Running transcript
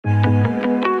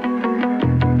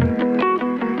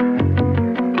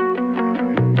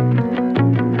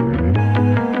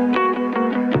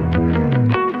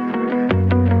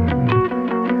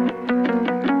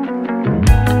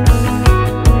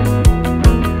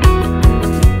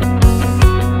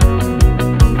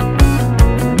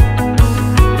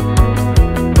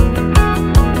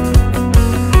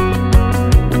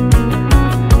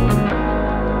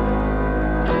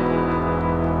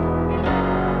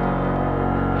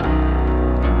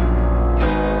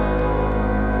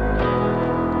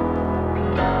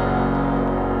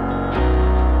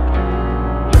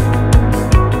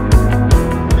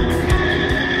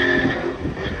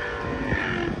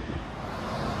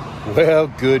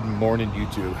Well, good morning,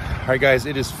 YouTube. All right, guys,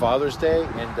 it is Father's Day,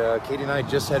 and Katie and I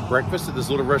just had breakfast at this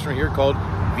little restaurant here called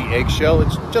The Eggshell.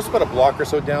 It's just about a block or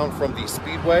so down from the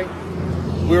Speedway.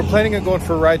 We were planning on going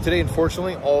for a ride today.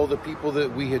 Unfortunately, all the people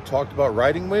that we had talked about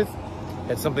riding with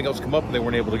had something else come up and they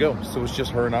weren't able to go. So it's just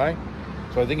her and I.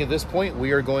 So I think at this point,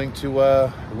 we are going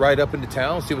to ride up into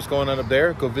town, see what's going on up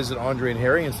there, go visit Andre and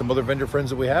Harry and some other vendor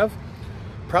friends that we have.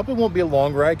 Probably won't be a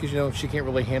long ride because, you know, she can't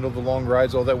really handle the long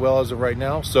rides all that well as of right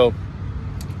now. So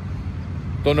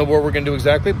don't know what we're going to do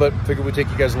exactly, but figured we'd take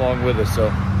you guys along with us. So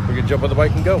we're going to jump on the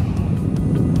bike and go.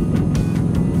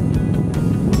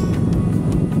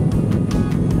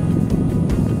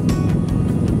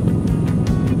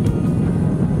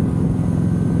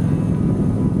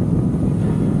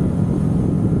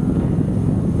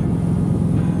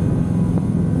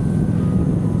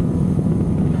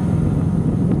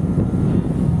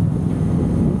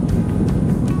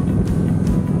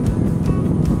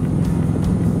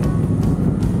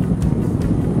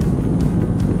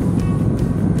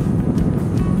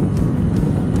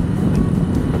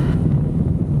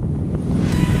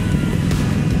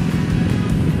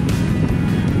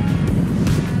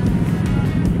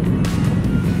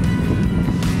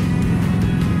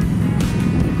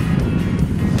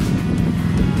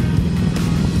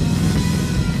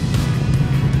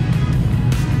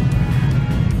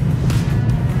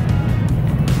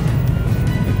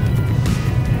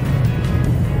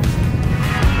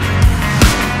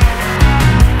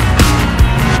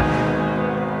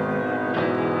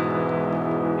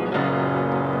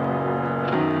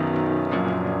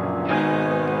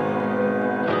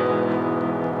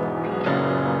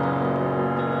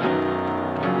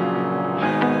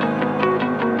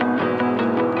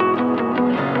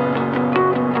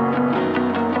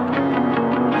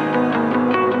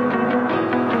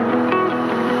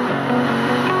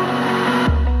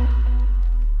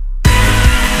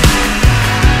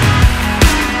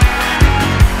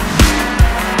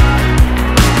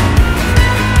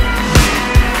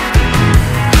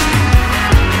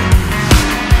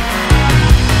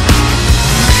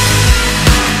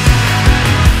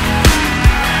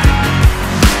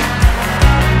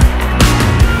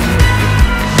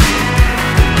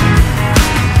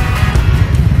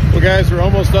 Guys, we're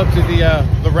almost up to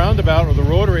the roundabout or the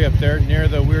rotary up there near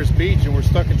the Weirs Beach, and we're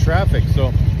stuck in traffic.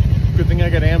 So good thing I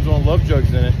got Amsoil Lovejugs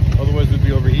in it, otherwise we'd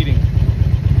be overheating.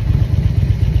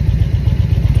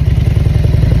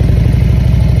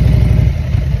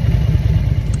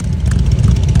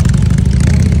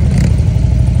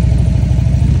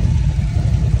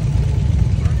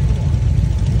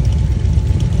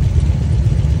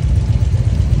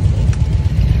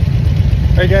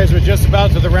 Hey guys, we're just about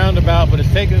to the roundabout, but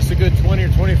it's taken us a good 20 or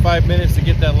 25 minutes to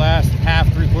get that last half,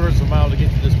 3/4 of a mile to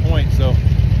get to this point. So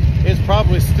it's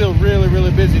probably still really,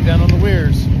 really busy down on the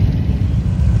Weirs.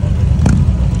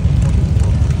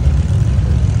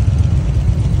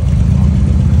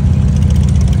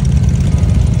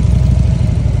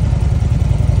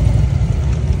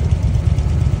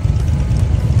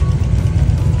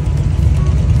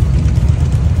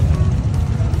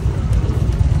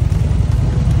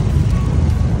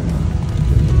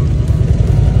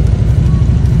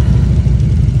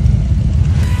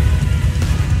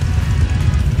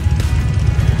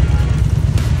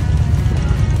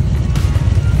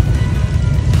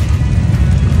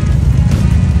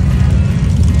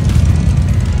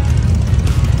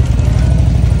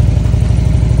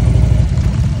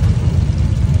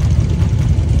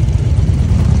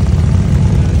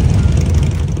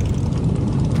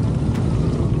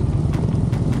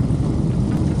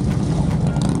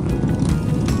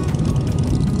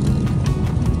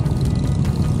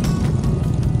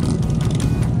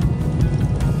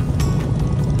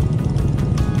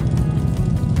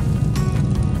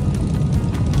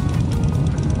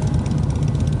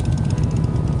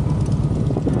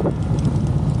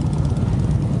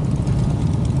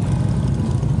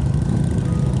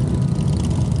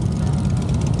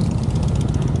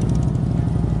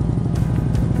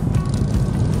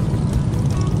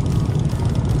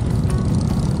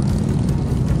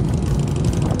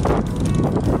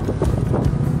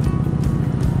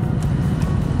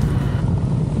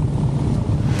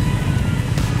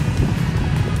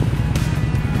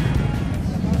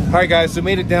 All right, guys, so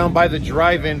made it down by the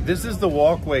drive-in. This is the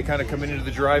walkway kind of coming into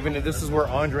the drive-in, and this is where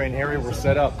Andre and Harry were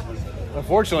set up.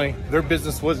 Unfortunately, their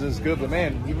business wasn't as good, but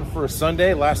man, even for a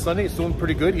Sunday, last Sunday, it's doing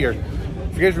pretty good here.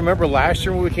 If you guys remember last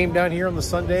year when we came down here on the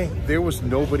Sunday, there was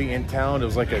nobody in town. It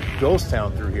was like a ghost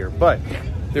town through here, but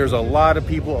there's a lot of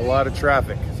people, a lot of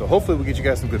traffic. So hopefully we'll get you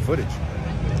guys some good footage.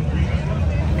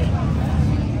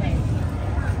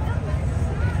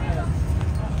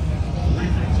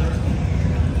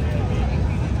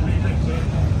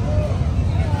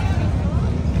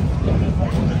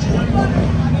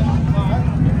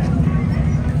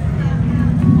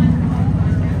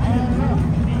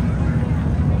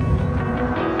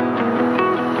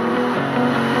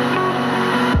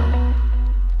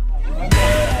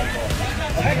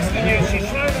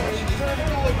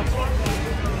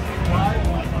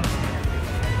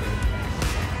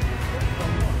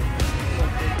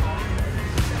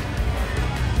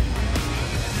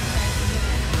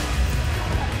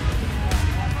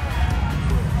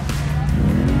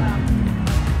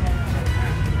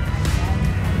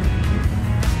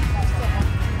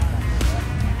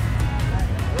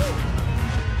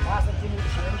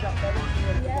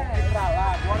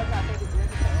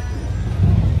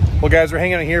 Well, guys, we're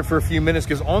hanging out here for a few minutes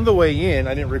because on the way in,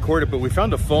 I didn't record it, but we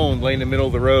found a phone laying in the middle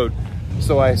of the road.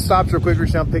 So I stopped real quick,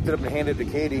 reached down, picked it up and handed it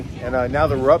to Katie. And now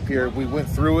that we're up here, we went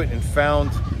through it and found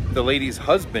the lady's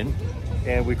husband,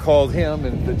 and we called him,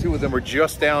 and the two of them were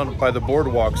just down by the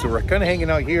boardwalk. So we're kind of hanging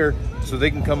out here so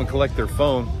they can come and collect their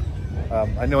phone.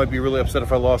 I know I'd be really upset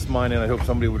if I lost mine, and I hope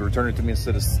somebody would return it to me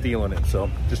instead of stealing it.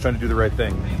 So just trying to do the right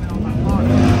thing.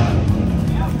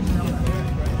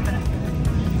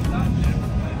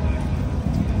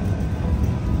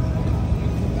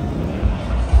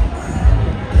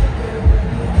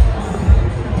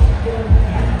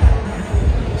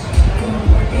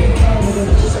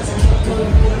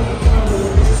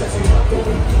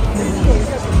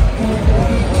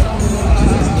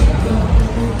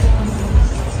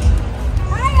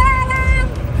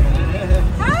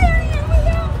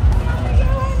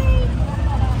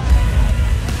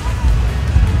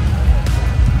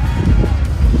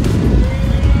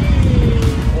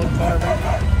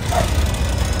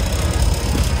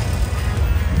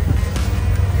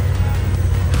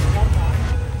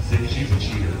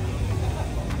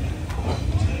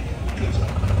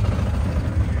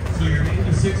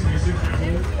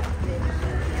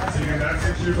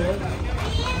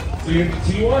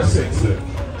 So you are 6 then?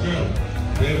 Joe,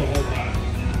 they have a whole lot.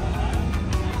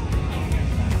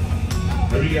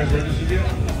 Have you guys registered yet?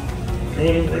 Go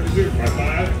on and register by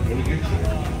 5 when we get you.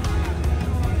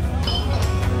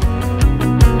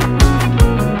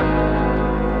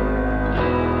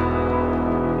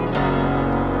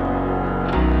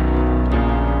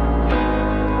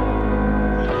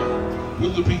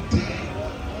 Will it be dead?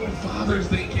 When Father's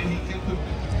Day, can he get the...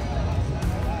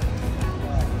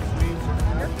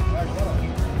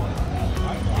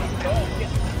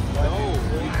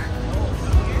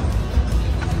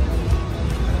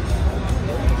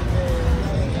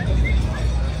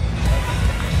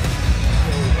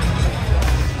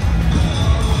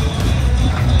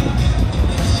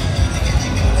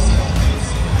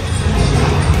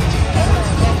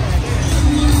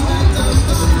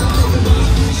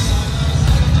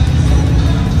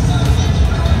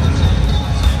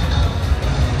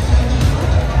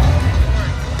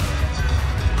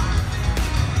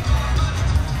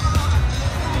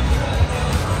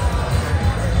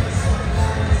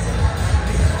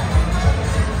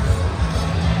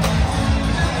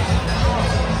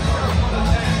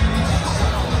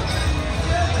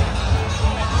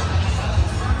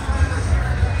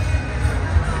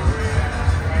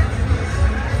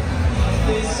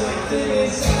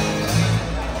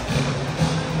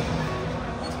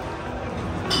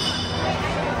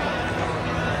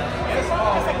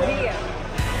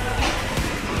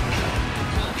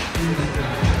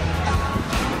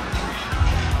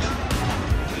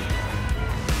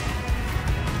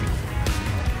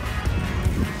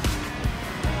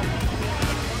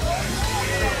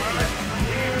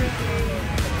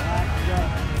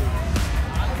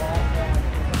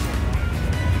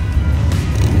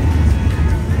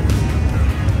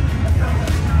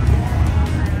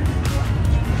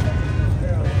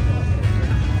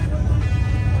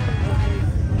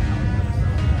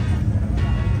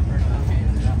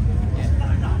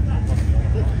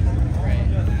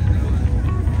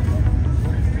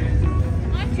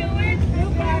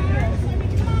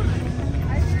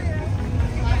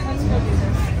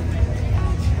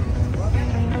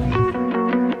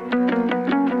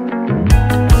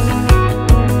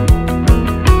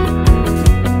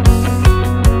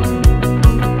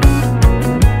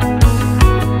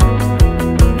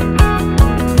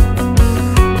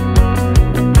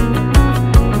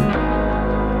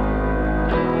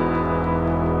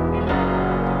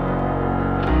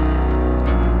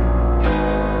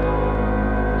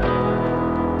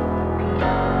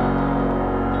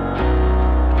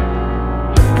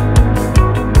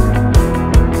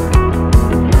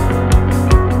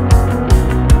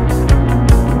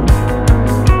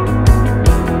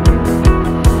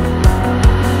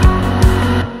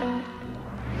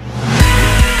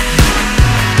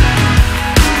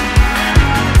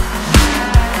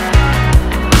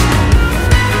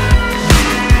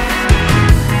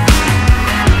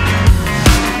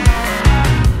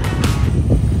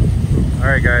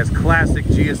 Alright guys, classic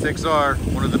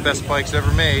GSXR, one of the best bikes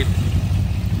ever made.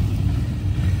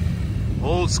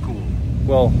 Old school.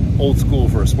 Well, old school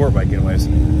for a sport bike anyways.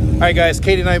 Alright guys,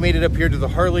 Katie and I made it up here to the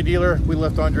Harley dealer. We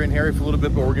left Andre and Harry for a little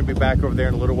bit, but we're going to be back over there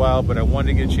in a little while. But I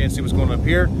wanted to get a chance to see what's going on up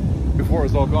here before it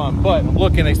was all gone. But I'm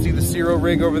looking, I see the Zero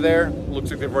rig over there.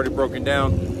 Looks like they've already broken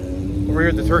down. Over here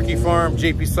at the Turkey Farm,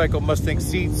 JP Cycle Mustang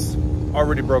seats,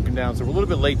 already broken down. So we're a little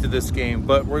bit late to this game,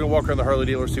 but we're going to walk around the Harley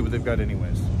dealer, see what they've got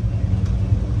anyways.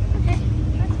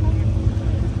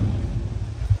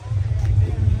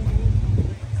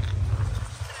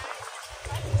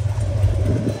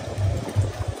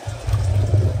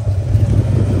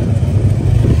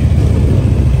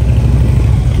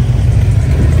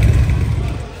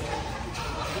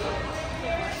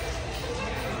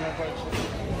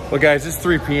 Well guys, it's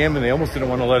 3 p.m. and they almost didn't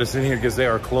want to let us in here because they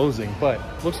are closing, but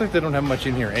looks like they don't have much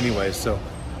in here anyway. So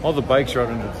all the bikes are out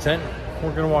under the tent.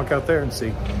 We're gonna walk out there and see.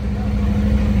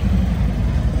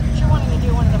 You're wanting to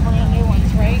do one of the brand new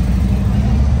ones, right?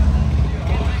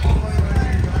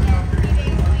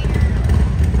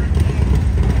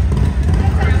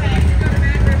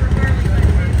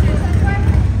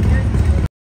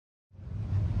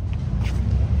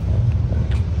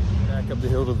 Up the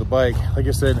hill to the bike. Like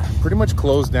I said, pretty much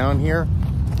closed down here.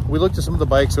 We looked at some of the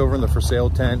bikes over in the for sale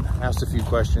tent, asked a few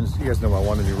questions. You guys know I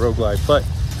want a new Road Glide, but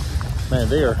man,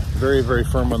 they are very, very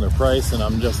firm on their price, and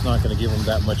I'm just not going to give them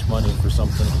that much money for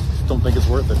something. Just don't think it's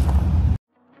worth it.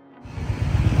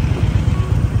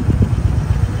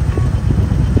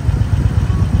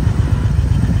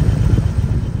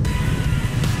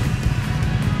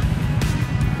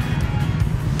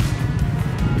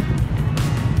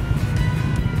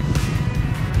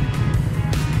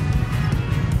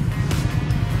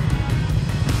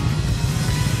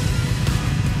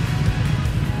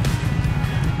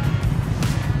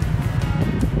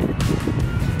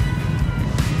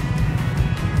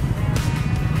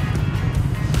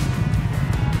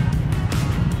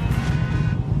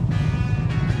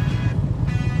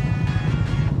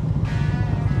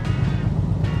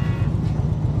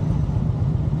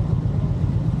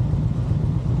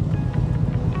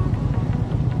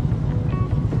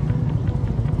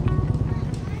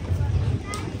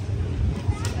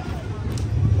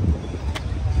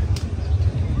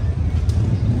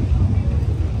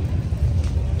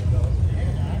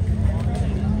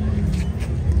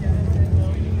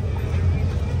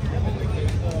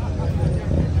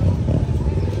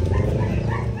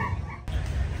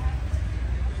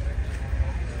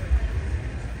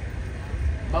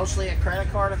 Mostly a credit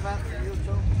card event for you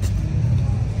too?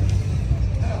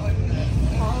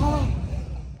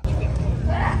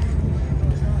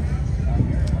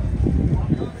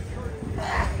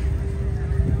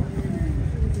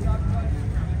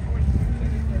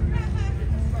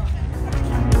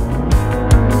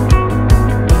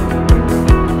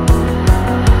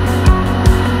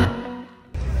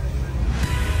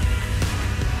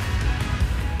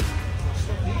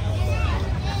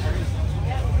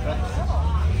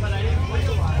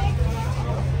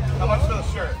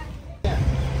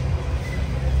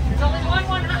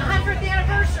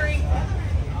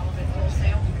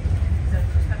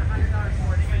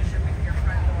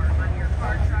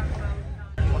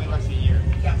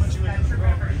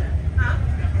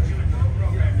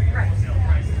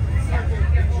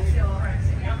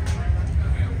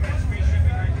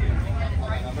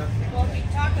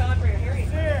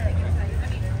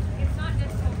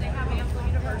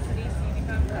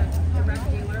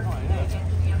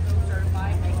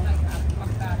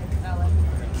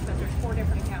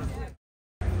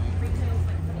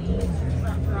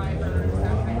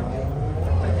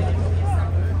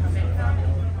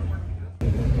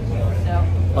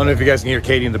 I don't know if you guys can hear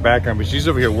Katie in the background, but she's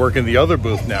over here working the other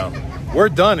booth now. We're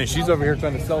done, and she's over here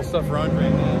trying to sell stuff for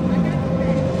Andre.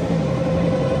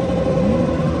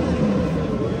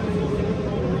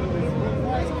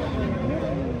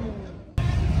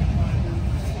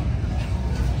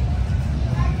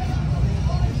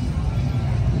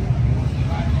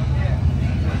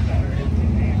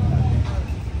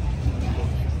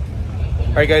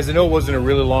 All right, guys, I know it wasn't a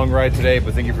really long ride today,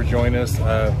 but thank you for joining us.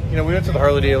 You know, we went to the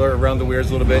Harley dealer, around the weirs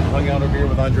a little bit, hung out over here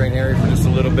with Andre and Harry for just a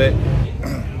little bit.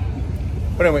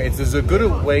 But anyway, it's as good a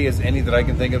way as any that I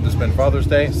can think of to spend Father's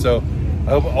Day. So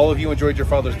I hope all of you enjoyed your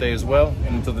Father's Day as well.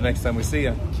 And until the next time we see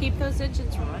you, Keep those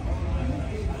digits running.